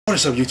What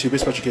is up, YouTube?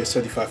 It's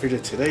MetroK75 here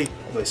today.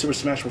 I'll play Super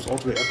Smash Bros.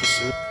 Ultimate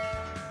episode.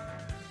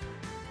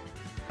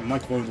 My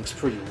microphone looks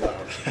pretty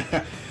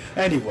loud.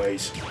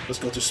 Anyways, let's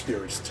go to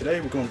spirits. Today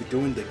we're going to be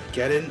doing the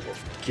get in or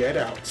get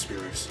out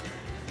spirits.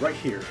 Right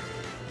here.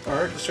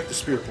 Alright, let's check the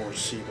spirit board to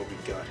see what we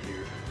got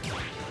here.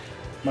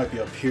 Might be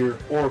up here,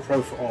 or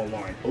probably for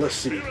online, but let's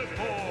see.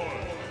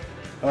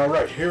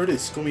 Alright, here it is.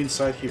 It's going to be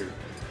inside here.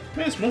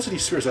 Man, it's most of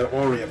these spirits that I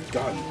already have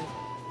gotten.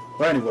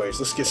 But anyways,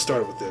 let's get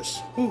started with this.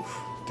 Whew.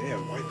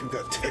 Damn, why you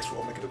got text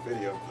while making a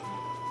video?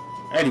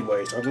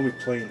 Anyways, I'm going to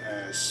be playing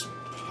as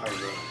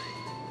Pyra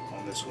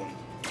on this one.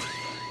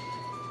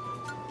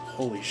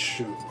 Holy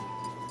shoot.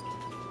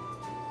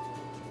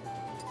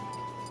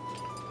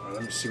 Alright,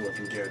 let me see what I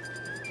can get.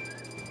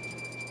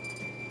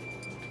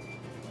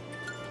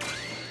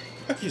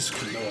 I can use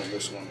Kano on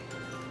this one.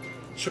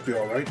 Should be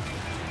alright.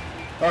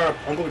 Alright,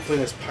 I'm going to be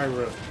playing as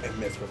Pyra and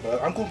Mithra,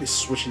 but I'm going to be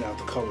switching out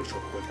the colors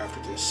real quick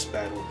after this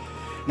battle.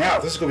 Now,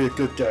 this is going to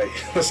be a good day.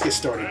 Let's get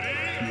started.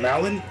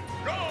 Malin?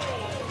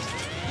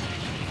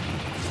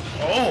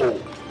 Oh!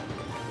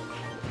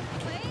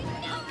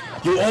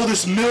 Yo, all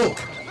this milk!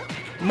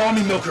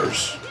 Mommy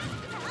milkers!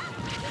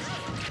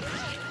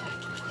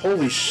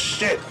 Holy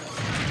shit!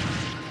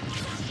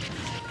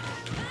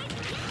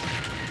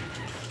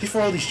 He for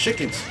all these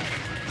chickens.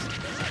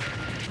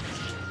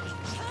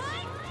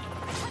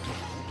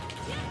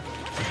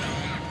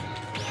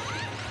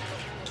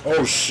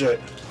 Oh shit.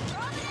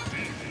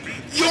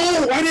 Yo!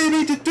 I didn't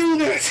mean to do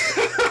that!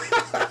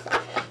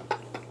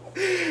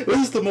 This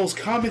is the most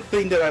common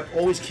thing that I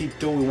always keep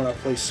doing when I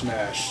play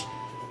Smash.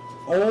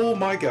 Oh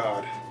my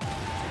god.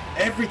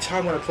 Every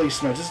time when I play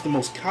Smash, this is the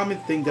most common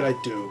thing that I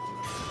do.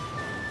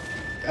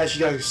 As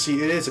you guys can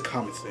see, it is a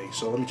common thing.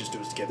 So let me just do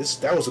this again.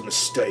 That was a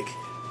mistake.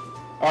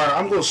 Alright,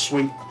 I'm going to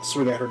swing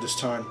at her this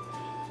time.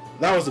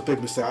 That was a big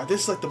mistake.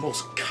 This is like the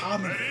most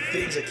common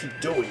things I keep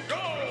doing.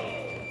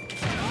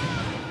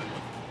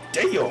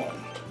 Damn!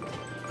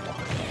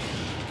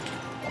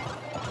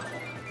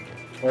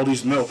 All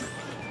these milk.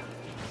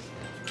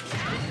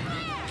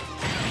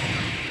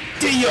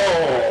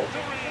 Damn!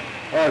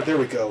 Alright, there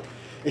we go.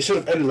 It should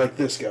have ended like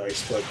this,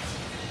 guys, but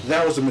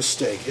that was a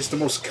mistake. It's the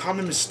most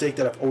common mistake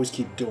that I always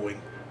keep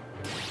doing.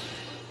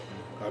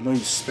 I'm going to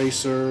use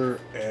Spacer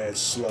and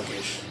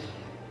Sluggish.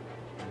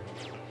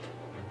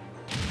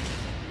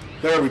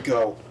 There we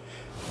go.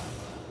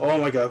 Oh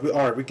my god,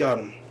 alright, we got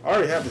him. I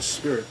already have the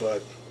spirit,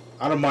 but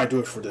I don't mind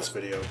doing it for this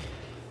video.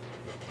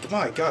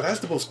 My god,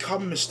 that's the most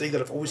common mistake that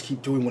I've always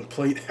keep doing when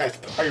playing as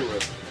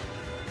Pyra.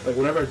 Like,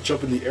 whenever I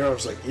jump in the air, I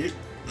was like, eek.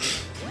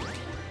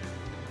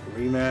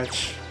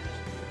 Rematch.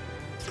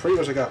 Pretty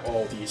much I got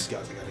all these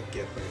guys I gotta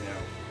get right now.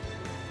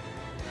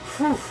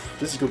 Whew,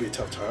 this is gonna be a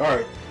tough time.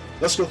 Alright,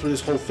 let's go through this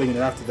whole thing, and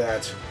after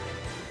that,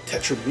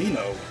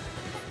 Tetramino.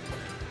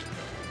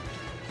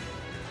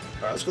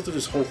 Alright, let's go through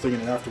this whole thing,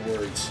 and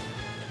afterwards,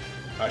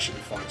 I should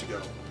be fine to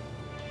go.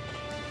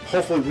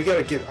 Hopefully, I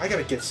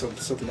gotta get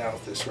something out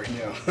of this right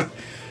now.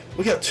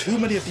 We got too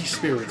many of these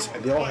spirits,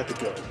 and they all have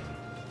to go.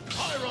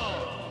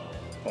 Oh,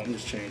 let me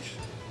just change.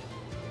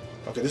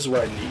 Okay, this is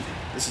what I need.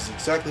 This is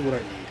exactly what I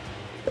need.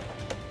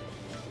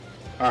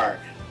 Alright.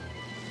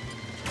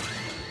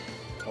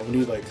 Oh, we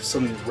need, like,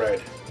 something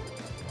red.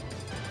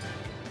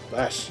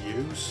 Last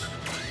use?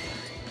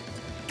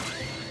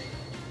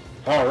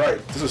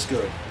 Alright, this is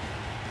good.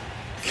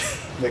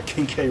 That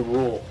King K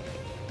roll.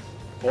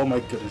 Oh my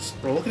goodness.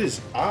 Bro, look at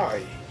his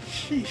eye.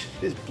 Sheesh,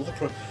 his blood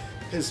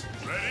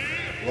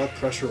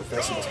pressure or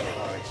vessel must be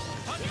high.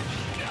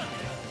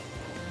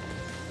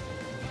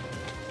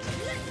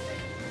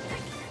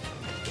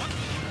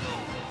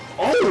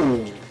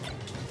 Oh! You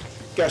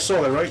guys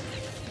saw that, right?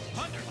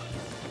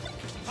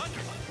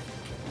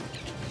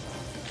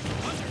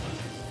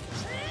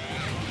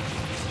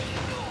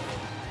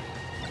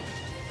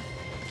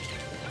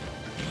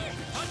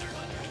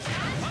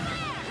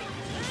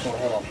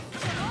 Hold on.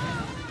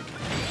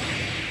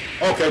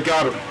 Okay,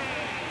 got him.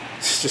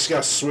 Just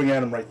gotta swing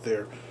at him right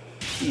there.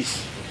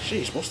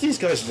 Jeez, most of these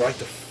guys like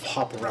to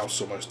hop around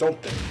so much,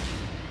 don't they?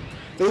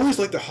 They always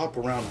like to hop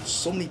around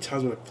so many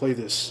times when I play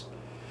this.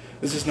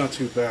 This is not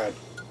too bad.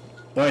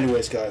 But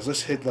anyways, guys,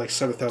 let's hit like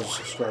 7,000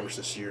 subscribers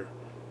this year.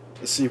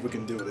 Let's see if we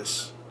can do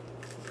this.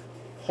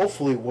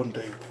 Hopefully one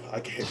day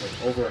I can hit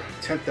like over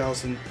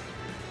 10,000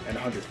 and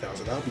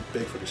 100,000. That'll be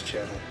big for this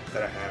channel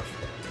that I have.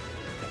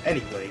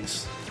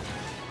 Anyways.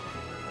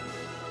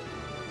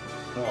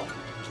 Oh.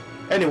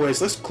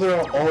 Anyways, let's clear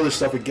out all this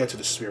stuff and get to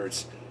the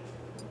spirits.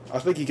 I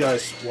think you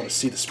guys want to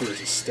see the spirits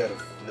instead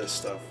of this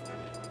stuff.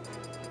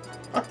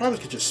 I probably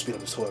could just speed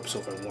up this whole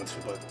episode if I want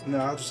to, but no,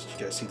 I'll just let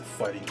you guys see the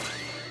fighting.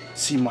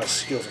 See my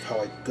skills of how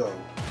I go.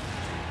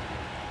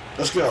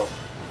 Let's go.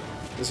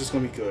 This is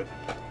going to be good.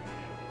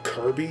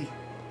 Kirby?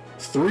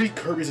 3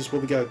 Kirbys is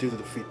what we got to do to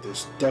defeat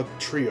this Doug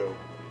Trio.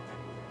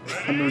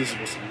 I know this is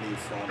supposed to be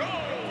from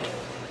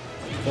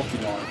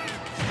Pokemon.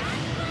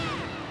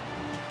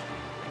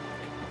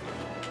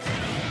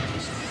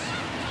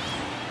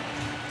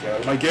 Get out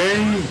of my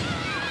game!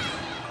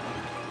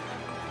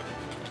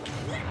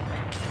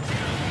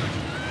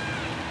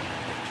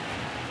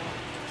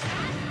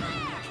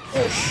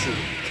 Oh shoot.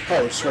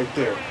 Oh, it's right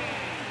there.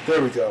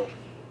 There we go.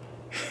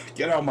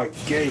 Get out of my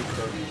game,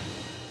 Kirby.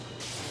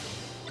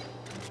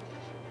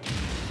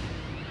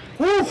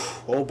 Woo!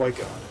 Oh my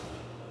god.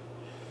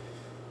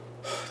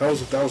 That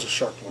was a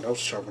sharp one. That was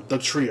a sharp one. The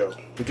trio.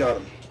 We got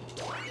him.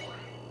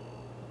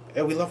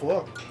 And we level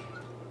up.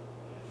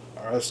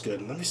 Alright, that's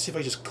good. Let me see if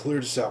I just clear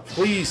this out.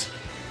 Please!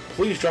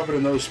 Please drop in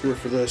another spirit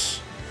for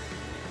this.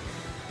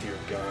 Dear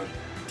God.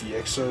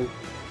 DXO.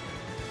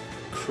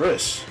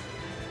 Chris.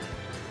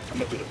 I'm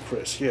gonna do the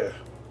Chris, yeah.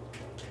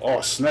 Oh,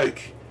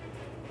 Snake.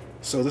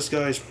 So this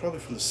guy is probably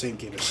from the same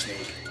game as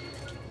Snake.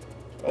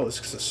 Oh,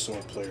 this is a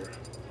sword player.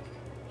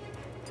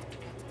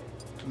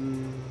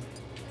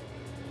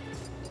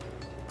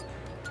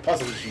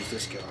 Possibly just use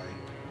this guy.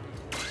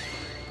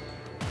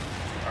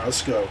 Alright,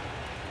 let's go.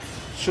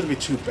 Shouldn't be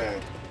too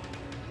bad.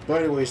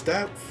 But anyways,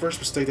 that first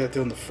mistake that I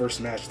did in the first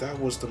match, that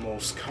was the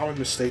most common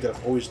mistake that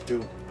I always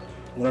do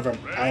whenever I'm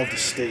out of the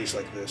stage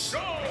like this.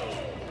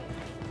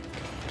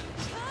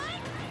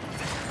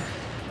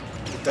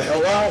 Get the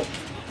hell out!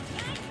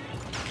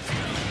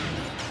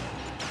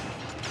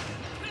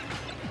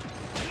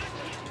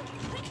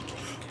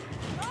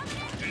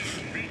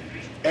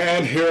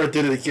 And here I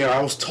did it again.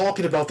 I was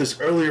talking about this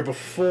earlier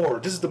before.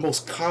 This is the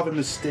most common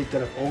mistake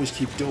that I always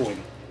keep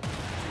doing.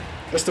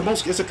 It's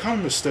a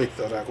common mistake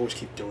that I always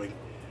keep doing.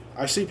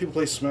 I see people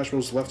play Smash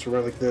Bros. Left to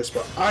right like this,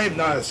 but I am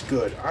not as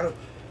good. I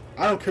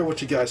don't care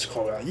what you guys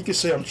call it. You can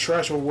say I'm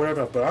trash or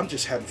whatever, but I'm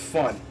just having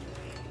fun.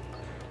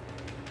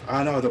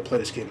 I know I don't play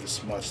this game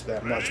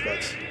that much,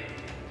 but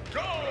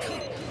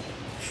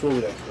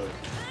surely I could.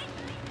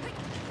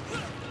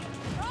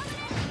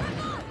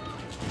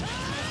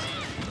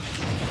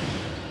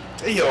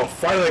 Hey yo,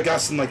 finally I got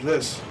something like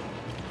this.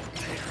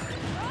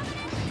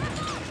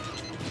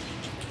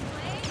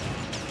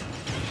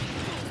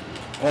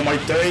 Oh my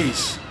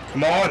days!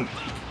 Come on!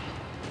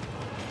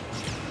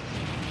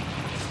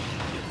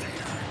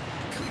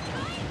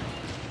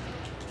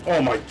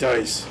 Oh my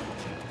days!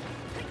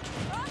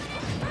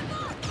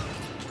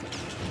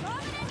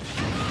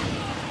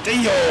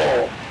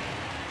 Damn!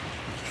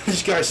 Did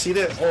you guys see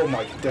that? Oh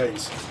my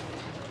days!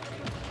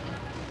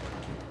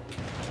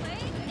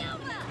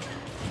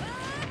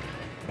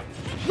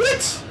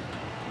 What?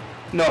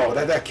 No,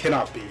 that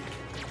cannot be.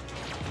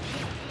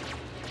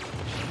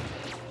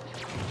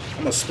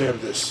 I'm gonna spam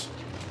this.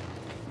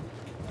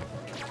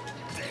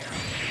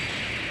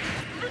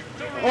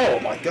 Oh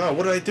my god,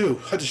 what did I do?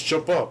 I just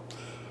jump up.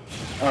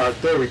 Alright,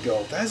 there we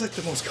go. That is like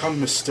the most common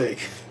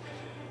mistake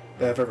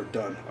that I've ever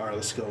done. Alright,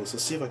 let's go. Let's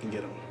see if I can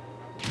get him.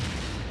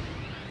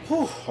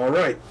 Whew,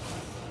 alright.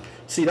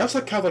 See, that's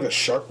like kind of like a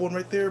sharp one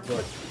right there,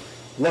 but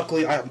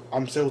luckily I'm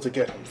able to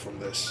get him from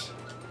this.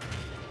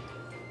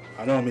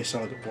 I know I may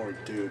sound like a boring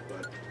dude,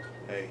 but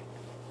hey,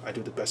 I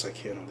do the best I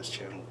can on this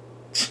channel.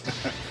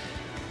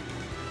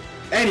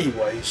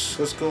 Anyways,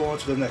 let's go on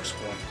to the next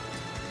one.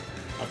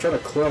 I'm trying to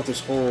clear out this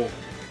whole...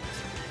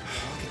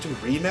 I can do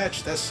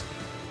rematch? That's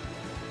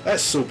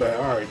so bad.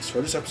 Alright, so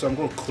for this episode I'm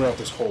going to clear out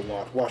this whole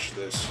lot. Watch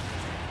this.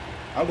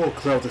 I'm going to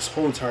clear out this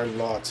whole entire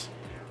lot.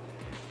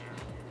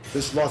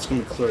 This lot's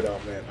going to be cleared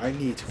out, man. I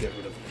need to get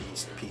rid of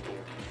these people.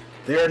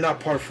 They are not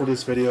part for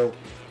this video.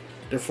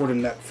 They're for the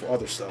net, for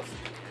other stuff.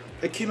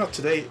 It came out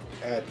today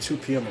at 2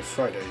 PM on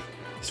Friday.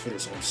 This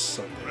video's on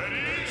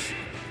Sunday.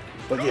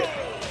 But yeah.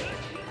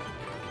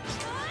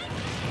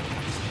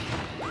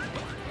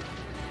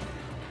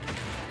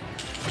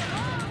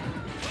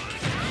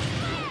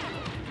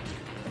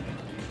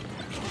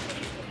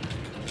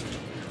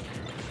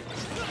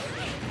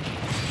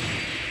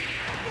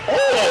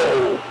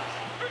 Oh!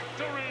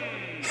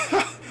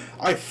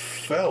 I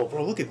fell,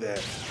 bro. Look at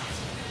that.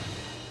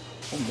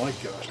 Oh my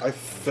gosh. I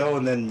fell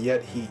and then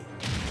yet he...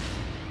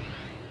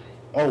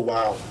 Oh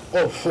wow.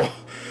 Oh,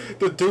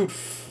 the dude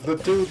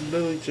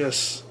literally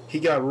just, he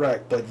got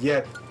wrecked, but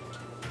yet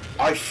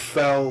I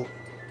fell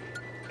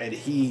and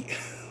he,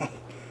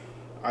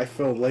 I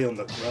fell lay on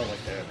the ground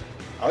like that.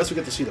 I also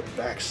get to see the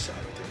backside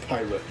of the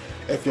pirate,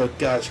 if you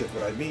guys get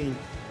what I mean.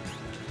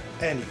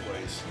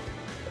 Anyways,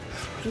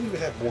 I don't even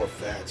have more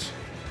of that.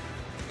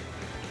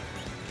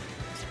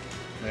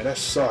 Man, that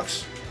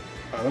sucks.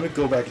 Alright, let me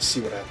go back and see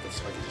what happens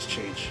if I can just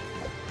change.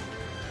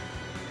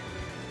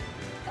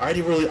 I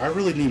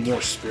really need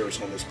more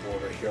spirits on this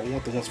board right here. I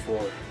want the ones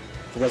for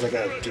what I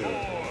gotta do.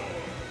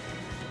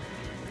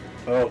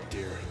 Oh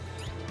dear.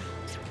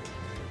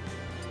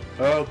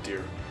 Oh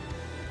dear.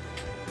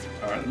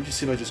 Alright, let me just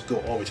see if I just go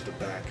all the way to the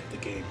back of the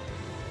game.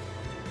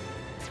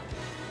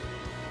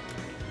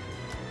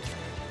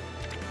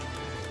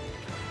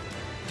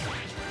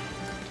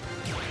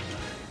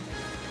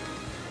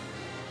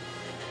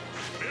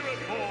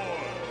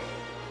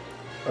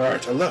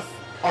 Alright, I left.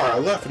 Alright, I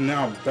left and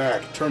now I'm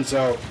back. Turns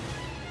out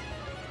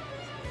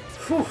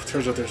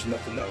there's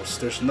nothing else.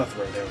 There's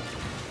nothing right now.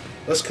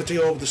 Let's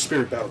continue on with the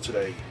spirit battle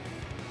today.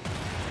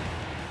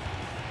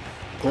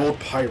 Gold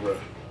Pyra.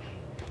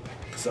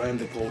 Because I am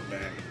the gold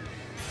man.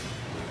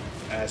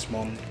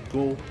 Asmon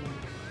Gold.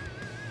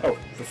 Oh,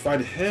 for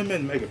fighting him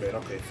and Mega Man.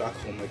 Okay,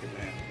 Falcon Mega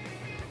Man.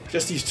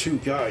 Just these two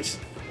guys.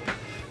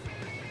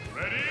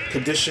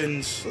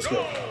 Conditions. Let's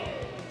go.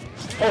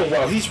 Oh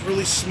wow, he's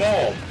really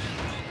small.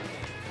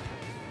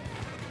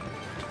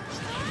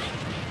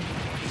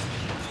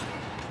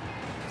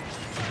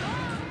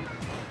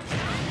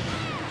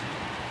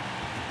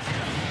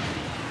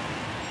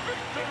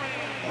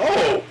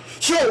 Oh!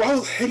 Yo, I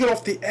was hanging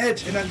off the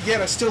edge and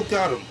yet I still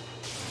got him.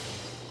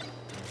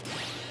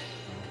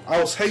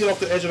 I was hanging off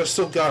the edge and I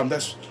still got him.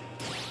 That's...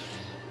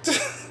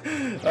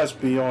 That's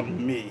beyond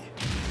me.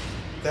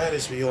 That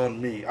is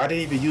beyond me. I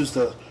didn't even use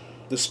the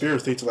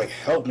spirit thing to like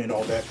help me and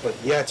all that, but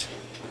yet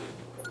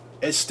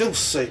it still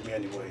saved me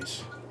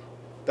anyways.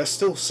 That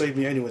still saved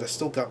me anyways. I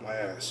still got my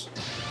ass.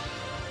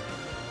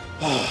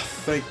 Oh,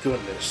 thank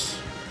goodness.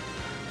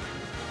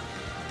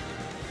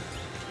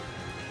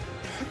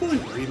 I really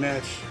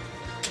rematch?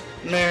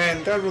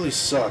 Man, that really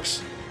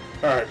sucks.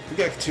 Alright, we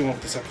gotta continue on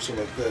with this episode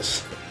like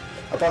this.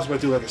 I possibly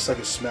might do like a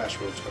second Smash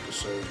Bros.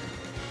 Episode.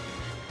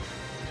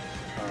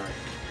 Alright.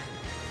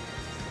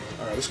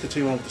 Alright, let's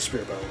continue on with the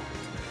spirit battle.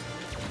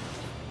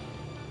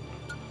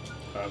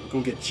 Alright, we're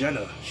gonna get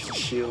Jenna. She's a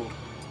shield.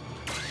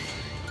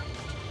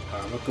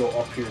 Alright, I'm gonna go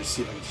up here and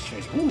see if I can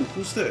change. Ooh,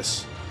 who's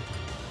this?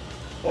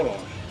 Hold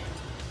on.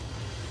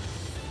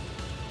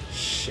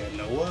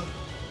 Shanoa?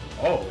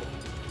 Oh.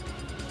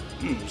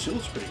 She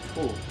looks pretty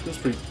cool. She looks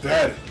pretty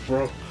bad,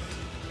 bro.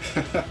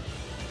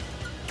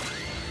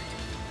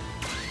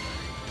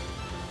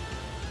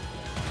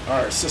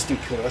 Alright, assistant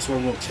killer. That's what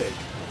I'm gonna take.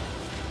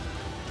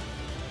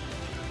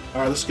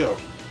 Alright, let's go.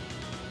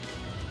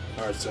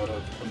 Alright, Zelda.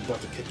 I'm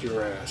about to kick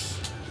your ass.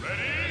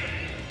 Ready?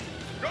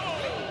 Go!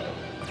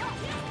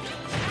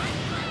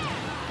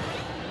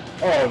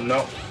 Oh,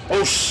 no.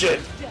 Oh,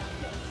 shit.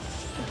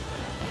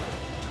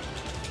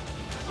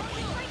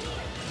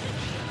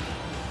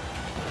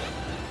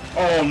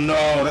 Oh,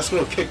 no. That's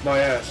gonna kick my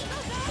ass.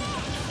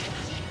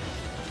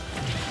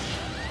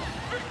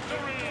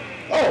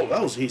 Oh,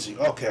 that was easy.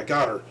 Okay, I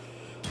got her.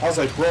 I was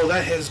like, bro,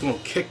 that head's gonna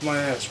kick my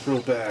ass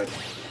real bad.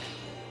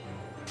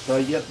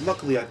 But yet,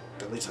 luckily, at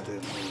least I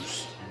didn't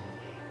lose.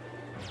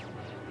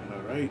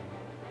 Alright.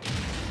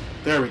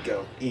 There we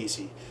go.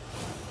 Easy.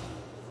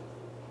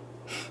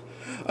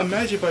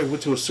 Imagine if I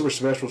went to a Super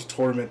Smash Bros.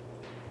 Tournament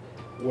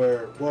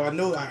where, well, I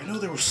know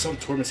there were some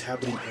tournaments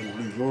happening in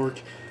New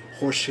York,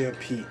 Horsham,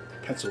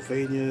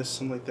 Pennsylvania,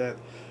 something like that.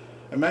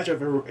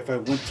 Imagine if I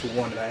went to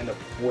one and I end up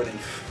winning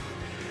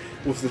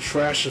with the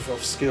trash of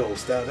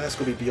skills. That's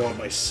gonna be beyond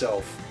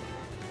myself.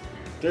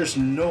 There's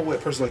no way a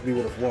person like me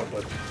would have won,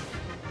 but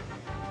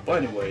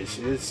anyways,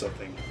 it is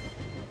something.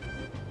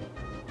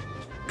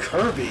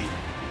 Kirby.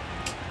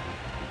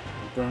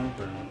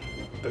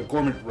 The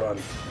Gourmet Run.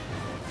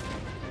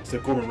 It's the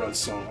Gourmet Run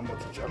song.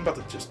 I'm about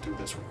to just do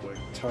this real quick.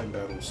 Time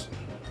battles.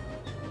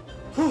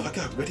 Whew, I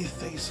got ready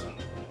things in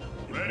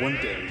one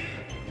day.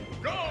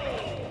 Go!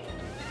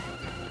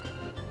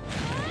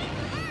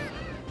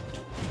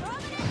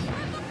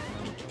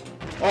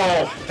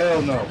 Oh,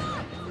 hell no.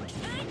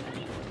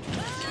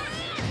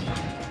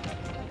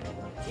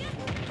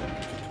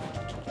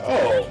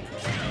 Oh.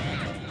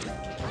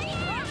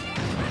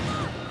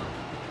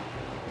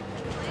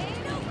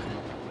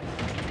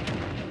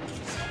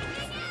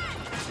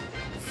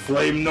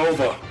 Flame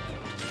Nova.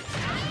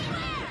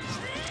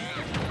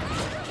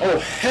 Oh,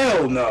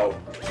 hell no.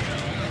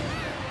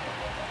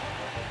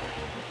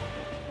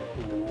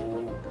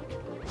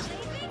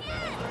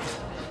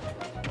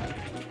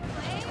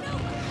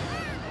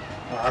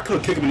 I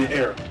could've kicked him in the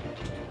air.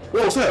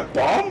 What was that, a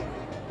bomb?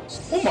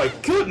 Oh my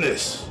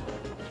goodness!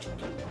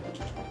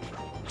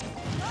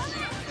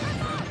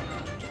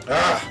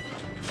 Ah!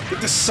 Get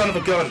this son of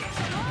a gun!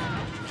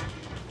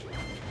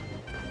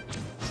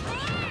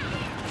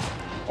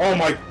 Oh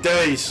my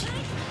days!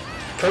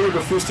 Kirby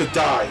refused to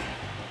die.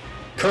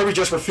 Kirby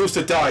just refused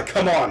to die.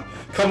 Come on!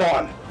 Come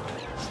on!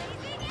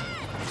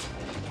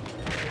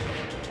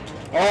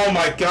 Oh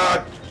my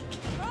god!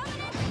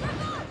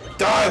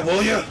 Die,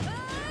 will ya?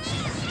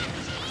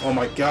 Oh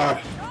my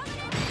god.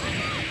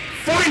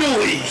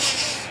 Finally!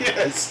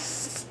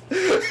 Yes!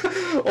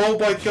 Oh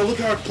my god, look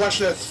how I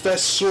flashed that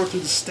sword through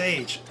the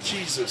stage.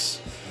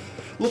 Jesus.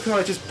 Look how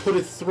I just put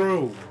it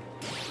through.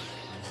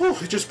 Whew,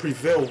 it just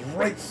prevailed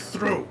right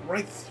through.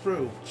 Right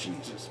through.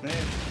 Jesus,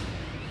 man.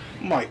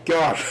 Oh my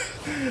god.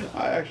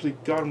 I actually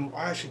got him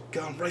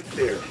right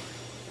there.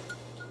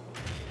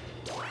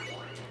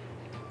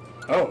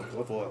 Oh,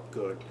 level up.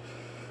 Good.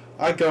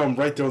 I got him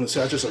right there on the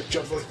side. I just like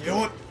jumped like, you know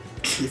what?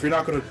 If you're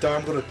not gonna die,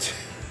 I'm gonna.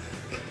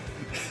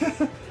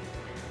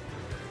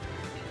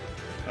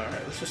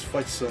 Alright, let's just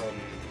fight some.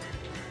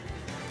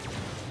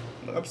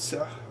 I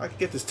can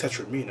get this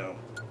Tetramino.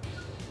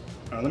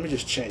 Alright, let me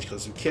just change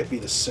because it can't be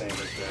the same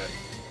like that.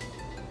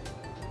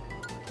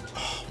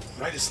 Oh,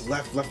 right is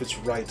left, left is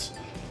right.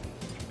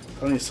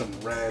 I need some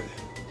red.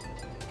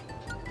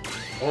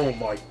 Oh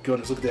my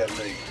goodness, look at that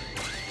thing.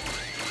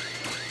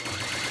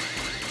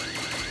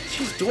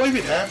 Jeez, do I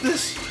even have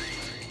this?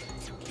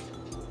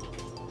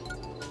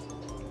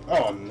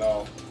 Oh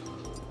no.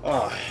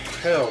 Oh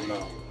hell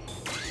no.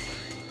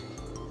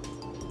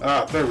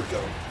 Ah, there we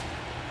go.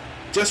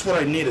 Just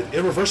what I needed.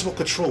 Irreversible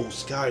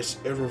controls, guys.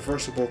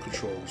 Irreversible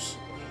controls.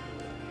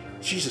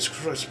 Jesus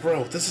Christ,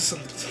 bro. This is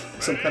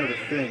some kind of a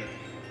thing.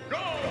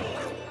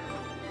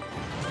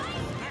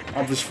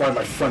 I'm just fighting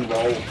my friend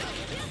Raul.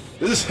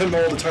 This is him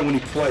all the time when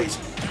he plays.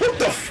 What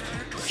the f...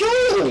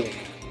 Yo!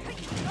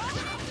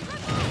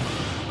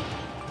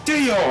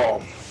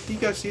 Damn! Do you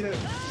guys see that?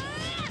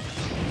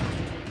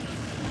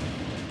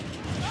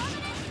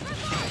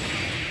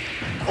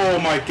 Oh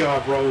my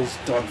god, Raul's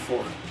done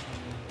for.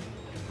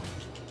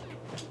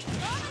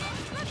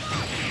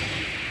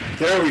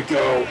 There we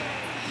go.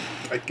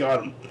 I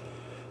got him.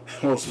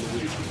 Where's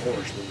Luigi?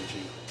 Orange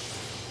Luigi.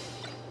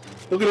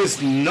 Look at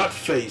his nut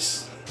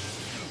face.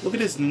 Look at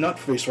his nut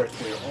face right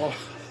there. Oh.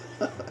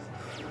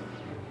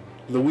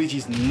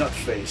 Luigi's nut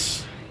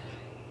face.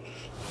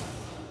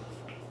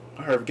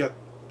 Alright, we got it.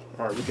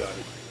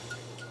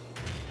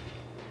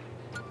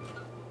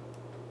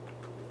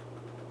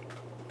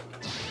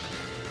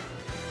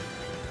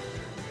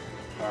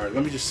 Alright,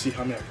 let me just see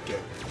how many I can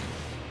get.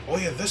 Oh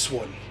yeah, this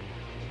one.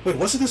 Wait,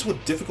 wasn't this one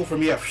difficult for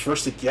me at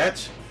first to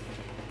get?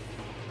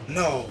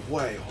 No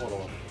way, hold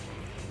on.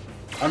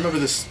 I remember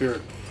this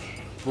spirit.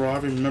 Bro, I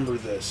remember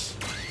this.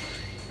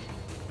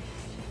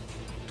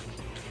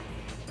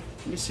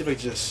 Let me see if I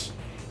just...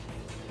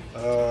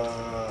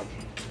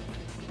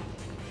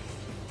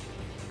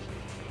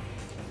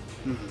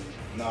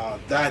 Nah,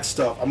 that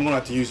stuff, I'm gonna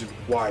have to use it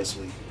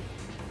wisely.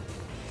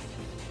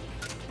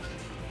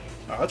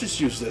 I'll just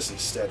use this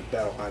instead of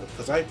battle item,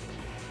 because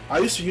I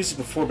used to use it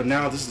before, but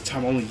now this is the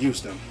time I only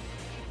use them.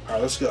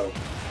 Alright, let's go.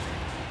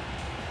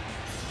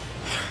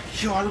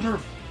 Yo, I remember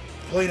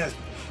playing as,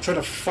 trying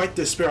to fight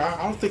this spirit.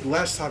 I don't think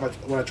last time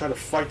when I tried to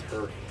fight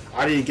her,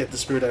 I didn't get the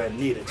spirit that I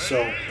needed,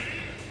 so...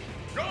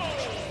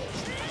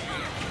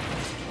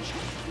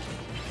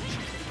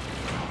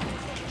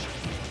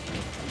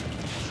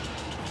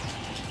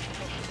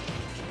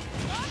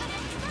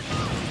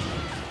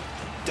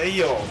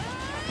 Damn!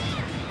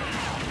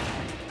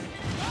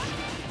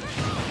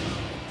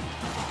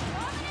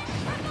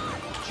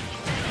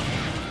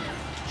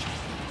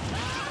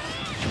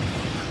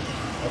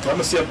 Okay, I'm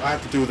gonna see if I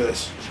have to do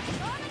this.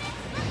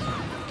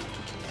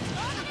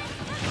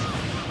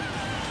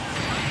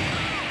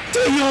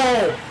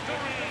 Damn!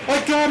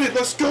 I got it!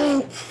 Let's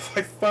go!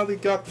 I finally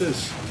got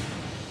this.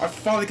 I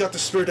finally got the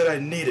spirit that I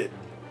needed.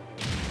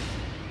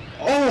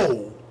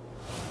 Oh!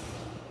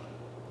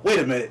 Wait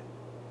a minute.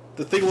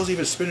 The thing wasn't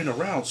even spinning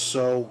around,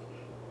 so...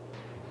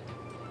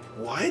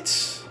 What?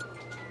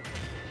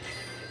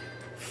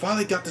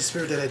 Finally got the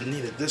spirit that I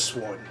needed, this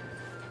one.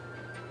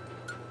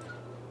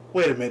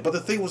 Wait a minute, but the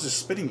thing wasn't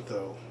spinning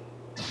though.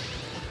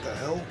 What the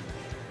hell?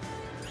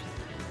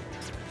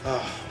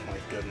 Oh my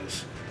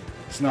goodness.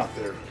 It's not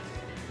there.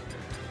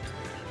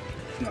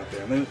 It's not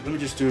there. Let me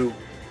just do...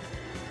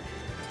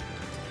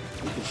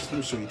 Let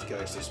me show you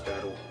guys this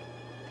battle.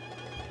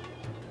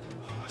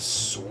 A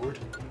sword?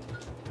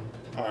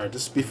 Alright,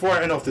 before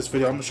I end off this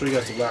video, I'm going to show you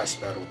guys the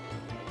last battle.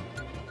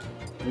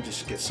 Let me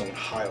just get someone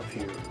high up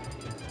here.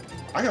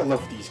 I gotta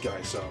level these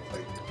guys up.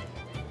 Like...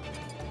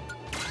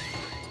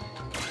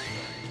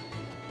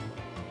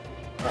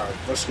 Alright,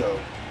 let's go.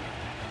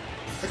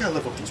 I gotta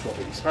level up these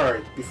weapons.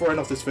 Alright, before I end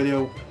off this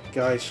video,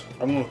 guys,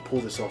 I'm going to pull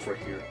this off right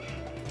here.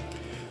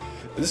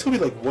 This is going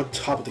to be like one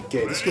top of the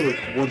game. This is going to be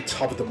like one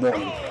top of the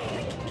morning.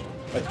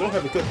 Like, don't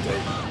have a good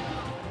day.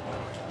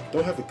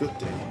 Don't have a good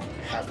day.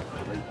 Have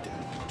a great day.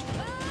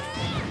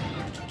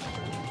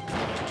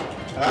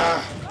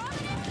 Ah!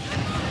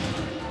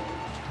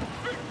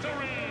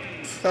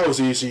 That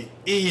was easy.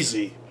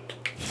 Easy.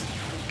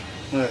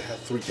 I had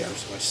 3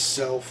 damage to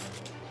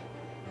myself.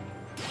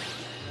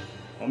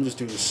 I'm just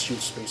doing this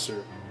shield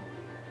spacer.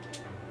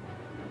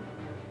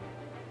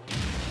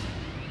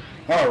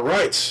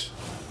 Alright!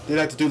 Didn't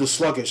have to do the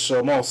sluggish, so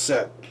I'm all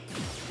set.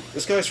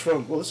 This guy's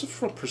from... Well, this is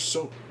from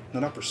Persona...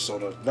 No, not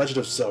Persona. Legend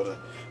of Zelda.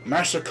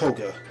 Master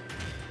Koga.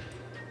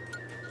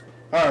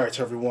 Alright,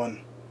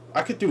 everyone.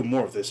 I could do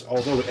more of this,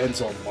 although it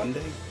ends on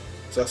Monday,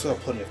 so I still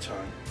have plenty of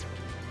time.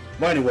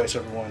 But anyways,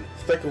 everyone,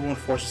 thank everyone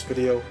for watching this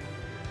video.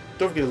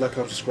 Don't forget to like,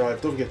 comment, subscribe.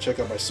 Don't forget to check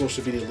out my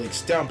social media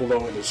links down below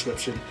in the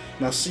description.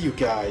 And I'll see you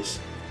guys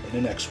in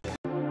the next one.